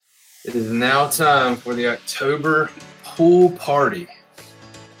It is now time for the October pool party.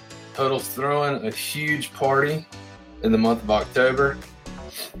 Total's throwing a huge party in the month of October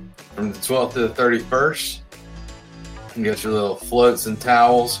from the 12th to the 31st. You got your little floats and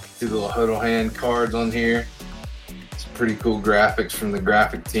towels, see the little Hodel hand cards on here. Some pretty cool graphics from the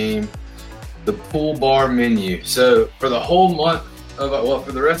graphic team. The pool bar menu. So for the whole month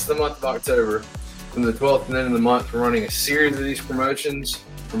for the rest of the month of October, from the 12th to the end of the month, we're running a series of these promotions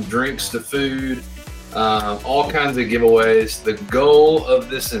from drinks to food, all kinds of giveaways. The goal of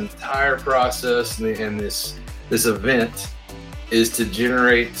this entire process and this event is to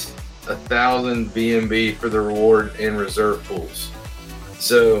generate 1,000 B&B for the reward and reserve pools.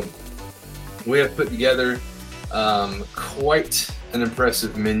 So we have put together quite an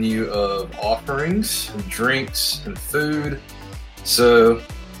impressive menu of offerings, and drinks, and food. So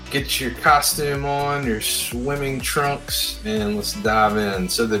get your costume on, your swimming trunks, and let's dive in.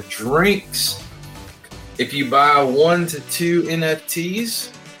 So the drinks, if you buy 1 to 2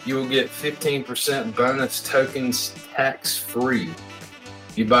 NFTs, you will get 15% bonus tokens tax-free.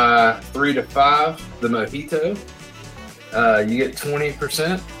 If you buy 3 to 5, the Mojito, you get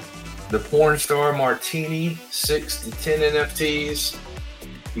 20%. The Porn Star Martini, 6 to 10 NFTs,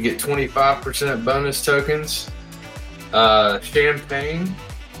 you get 25% bonus tokens. Champagne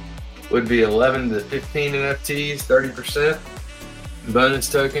would be 11 to 15 NFTs, 30% bonus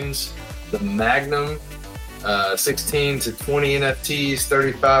tokens. The Magnum, 16 to 20 NFTs,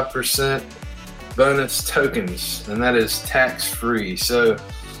 35% bonus tokens, and that is tax-free. So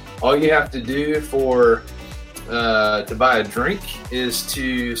all you have to do to buy a drink is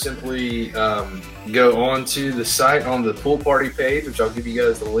to simply go onto the site on the pool party page, which I'll give you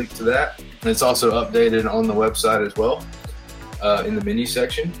guys the link to that. And it's also updated on the website as well in the menu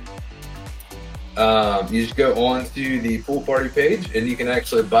section. You just go on to the pool party page and you can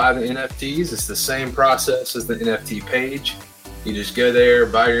actually buy the NFTs. It's the same process as the NFT page. You just go there,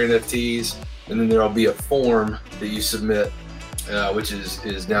 buy your NFTs, and then there'll be a form that you submit, which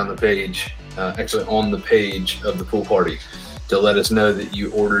is down the page, actually on the page of the pool party, to let us know that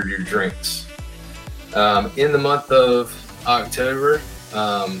you ordered your drinks. In the month of October,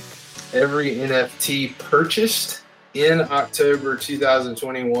 every NFT purchased in October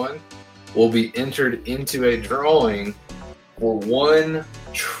 2021 will be entered into a drawing for 1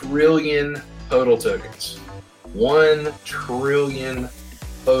 trillion Hodel tokens. 1 trillion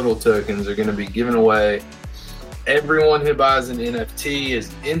Hodel tokens are going to be given away. Everyone who buys an NFT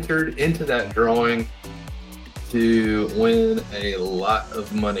is entered into that drawing to win a lot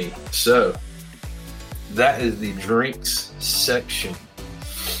of money. So that is the drinks section.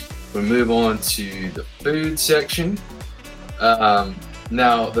 We move on to the food section.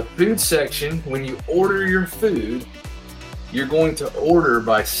 Now, the food section, when you order your food, you're going to order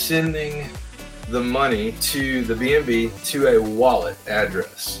by sending the money to the B&B to a wallet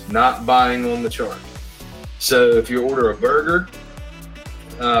address, not buying on the chart. So if you order a burger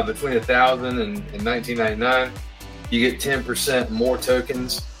between $1,000 and $19.99, you get 10% more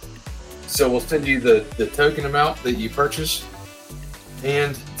tokens. So we'll send you the token amount that you purchase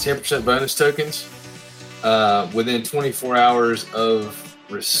and 10% bonus tokens within 24 hours of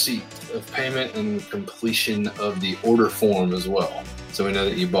receipt of payment and completion of the order form as well, so we know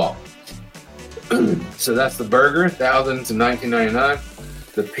that you bought. So that's the burger, $1,000 to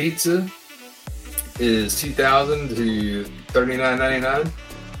 $19.99. The pizza is $2,000 to $39.99.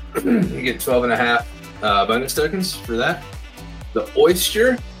 You get 12.5 bonus tokens for that. The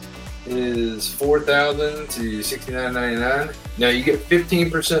oyster is $4,000 to $69.99. Now you get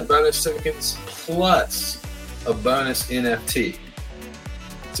 15% bonus tokens plus a bonus NFT.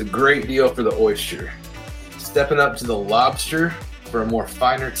 It's a great deal for the oyster. Stepping up to the lobster for a more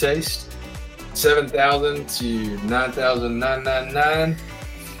finer taste, $7,000 to $9,999.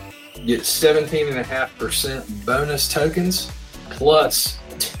 You get 17.5% bonus tokens plus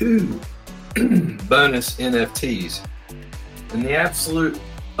 2 bonus NFTs. And the absolute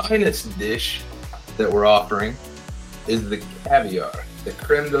finest dish that we're offering is the caviar, the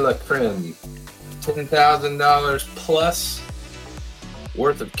creme de la creme. $10,000 plus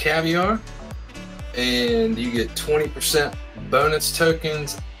worth of caviar, and you get 20% bonus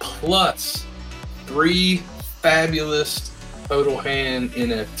tokens plus 3 fabulous Hodel hand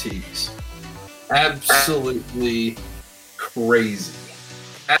NFTs. Absolutely crazy.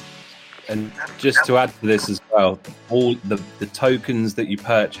 And just to add to this as well, all the tokens that you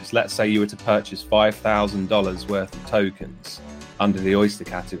purchase, let's say you were to purchase $5,000 worth of tokens under the oyster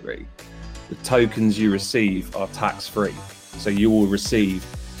category, the tokens you receive are tax-free. So you will receive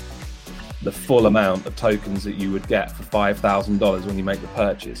the full amount of tokens that you would get for $5,000 when you make the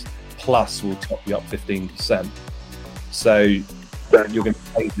purchase, plus we'll top you up 15%. So you're going to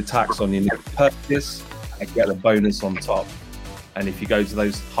pay the tax on your purchase and get a bonus on top. And if you go to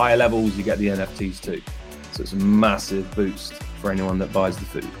those higher levels, you get the NFTs too. So it's a massive boost for anyone that buys the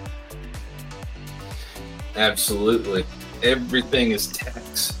food. Absolutely. Everything is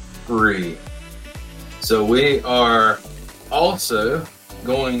tax free. So we are also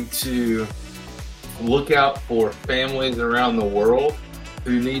going to look out for families around the world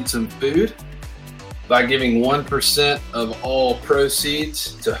who need some food by giving 1% of all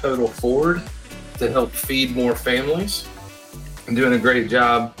proceeds to Hodl Forward to help feed more families. I'm doing a great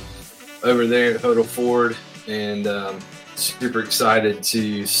job over there at Hodl Forward, and super excited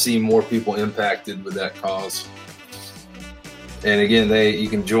to see more people impacted with that cause. And again, you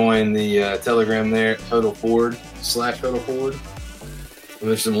can join the Telegram there at Hodl Forward/Hodl Forward. And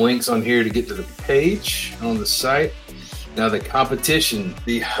there's some links on here to get to the page on the site. Now the competition,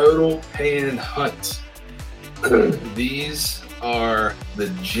 the Hodl Hand Hunt. These are the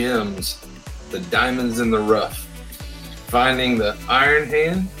gems, the diamonds in the rough. Finding the iron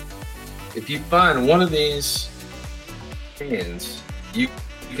hand. If you find one of these hands, you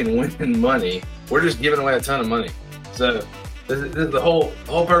can win money. We're just giving away a ton of money. So this is the whole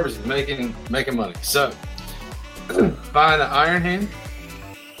purpose is making money. So find an iron hand.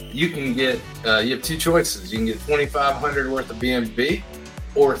 You can get you have two choices. You can get $2,500 worth of BNB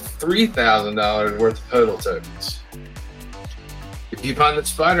or $3,000 worth of Hodl tokens. If you find the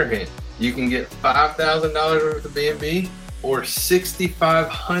spider hand, you can get $5,000 worth of BNB or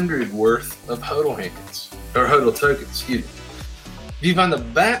 $6,500 worth of Hodl hands or Hodl tokens. Excuse me. If you find the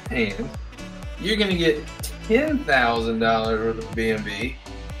bat hand, you're going to get $10,000 worth of BNB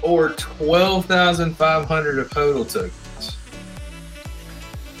or $12,500 of Hodl tokens.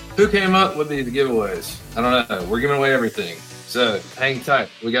 Who came up with these giveaways? I don't know. We're giving away everything. So hang tight.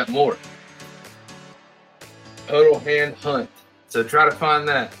 We got more. Hodl Hand Hunt. So try to find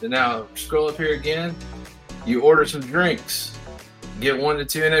that. And now scroll up here again. You order some drinks. Get 1 to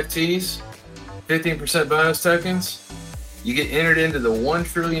 2 NFTs. 15% bonus tokens. You get entered into the 1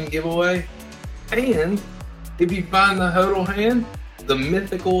 trillion giveaway. And if you find the Hodl hand, the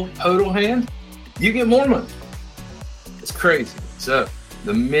mythical Hodl hand, you get more money. It's crazy. So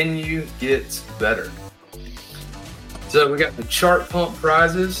the menu gets better. So we got the chart pump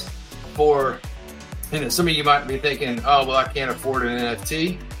prizes for, some of you might be thinking, oh, well, I can't afford an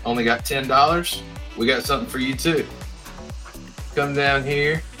NFT. Only got $10. We got something for you too. Come down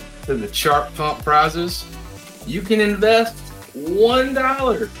here to the chart pump prizes. You can invest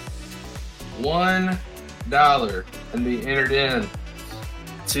 $1. $1 and be entered in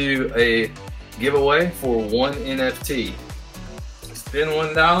to a giveaway for 1 NFT. Spend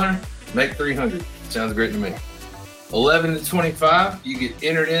 $1, make $300. Sounds great to me. 11 to 25, you get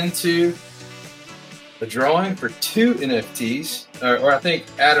entered into a drawing for 2 NFTs, or I think,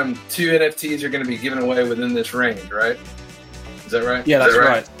 Adam, 2 NFTs are going to be given away within this range, right? Is that right? Yeah, that's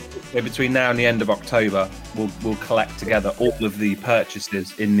right. So between now and the end of October, we'll collect together all of the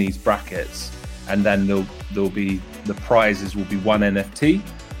purchases in these brackets, and then there'll be the prizes will be 1 NFT.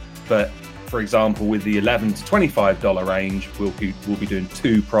 But for example, with the $11 to $25 range, we'll be doing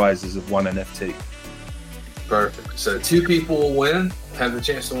 2 prizes of 1 NFT. Perfect. So 2 people will win, have the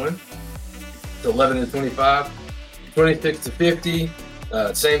chance to win. It's 11 to 25, 26 to 50,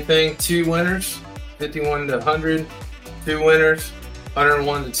 same thing. 2 winners, 51 to 100, 2 winners,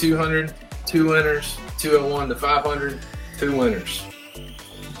 101 to 200, 2 winners, 201 to 500, 2 winners.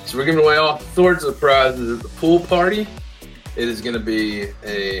 So we're giving away all sorts of prizes at the pool party. It is going to be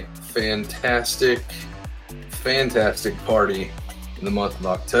a fantastic party in the month of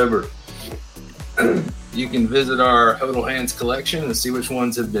October. You can visit our Hodl Hands collection and see which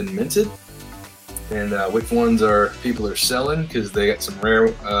ones have been minted and which ones people are selling, because they got some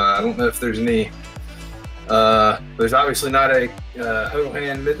rare. I don't know if there's any. There's obviously not a Hodl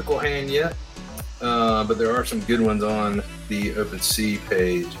Hand mythical hand yet, but there are some good ones on the OpenSea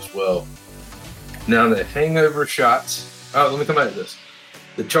page as well. Now the hangover shots. Oh, let me come back to this.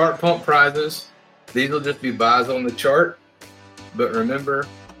 The chart pump prizes. These will just be buys on the chart, but remember,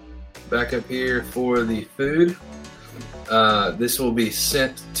 back up here for the food, this will be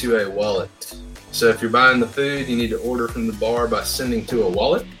sent to a wallet. So if you're buying the food, you need to order from the bar by sending to a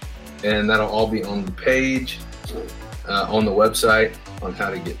wallet, and that'll all be on the page on the website on how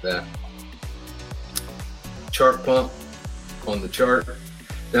to get that. Chart pump on the chart.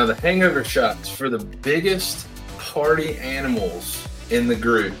 Now the hangover shots for the biggest party animals in the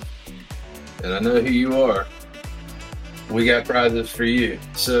group, and I know who you are. We got prizes for you.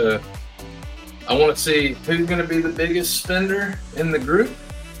 So I want to see who's going to be the biggest spender in the group.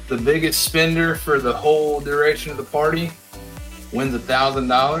 The biggest spender for the whole duration of the party wins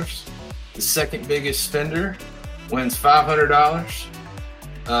 $1,000. The second biggest spender wins $500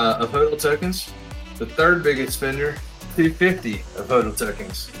 of HODL tokens. The third biggest spender, $250 of HODL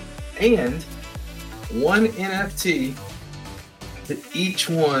tokens. And one NFT to each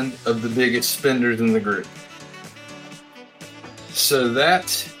one of the biggest spenders in the group. So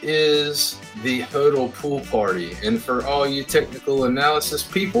that is the HODL pool party. And for all you technical analysis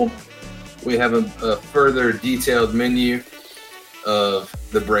people, we have a further detailed menu of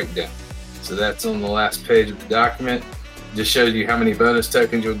the breakdown. So that's on the last page of the document. Just shows you how many bonus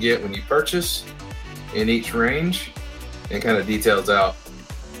tokens you'll get when you purchase in each range, and kind of details out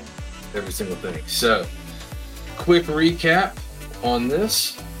every single thing. So quick recap on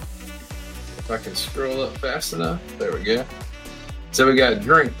this. If I can scroll up fast enough, there we go. So we got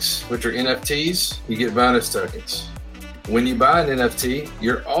drinks, which are NFTs. You get bonus tokens. When you buy an NFT,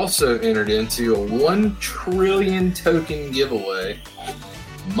 you're also entered into a 1 trillion token giveaway.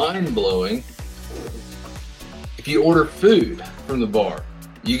 Mind-blowing. If you order food from the bar,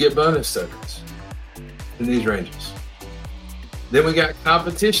 you get bonus tokens in these ranges. Then we got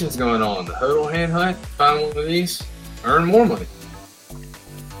competitions going on. The HODL hand hunt, find one of these, earn more money.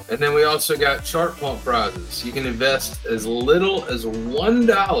 And then we also got Shark Pump prizes. You can invest as little as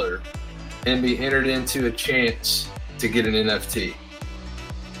 $1 and be entered into a chance to get an NFT.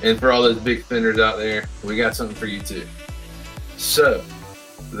 And for all those big spenders out there, we got something for you too. So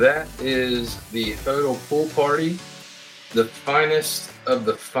that is the HODL pool party. The finest of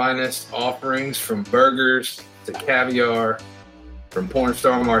the finest offerings, from burgers to caviar, from porn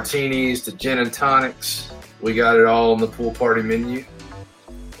star martinis to gin and tonics. We got it all on the pool party menu.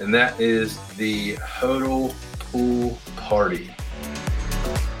 And that is the HODL pool party.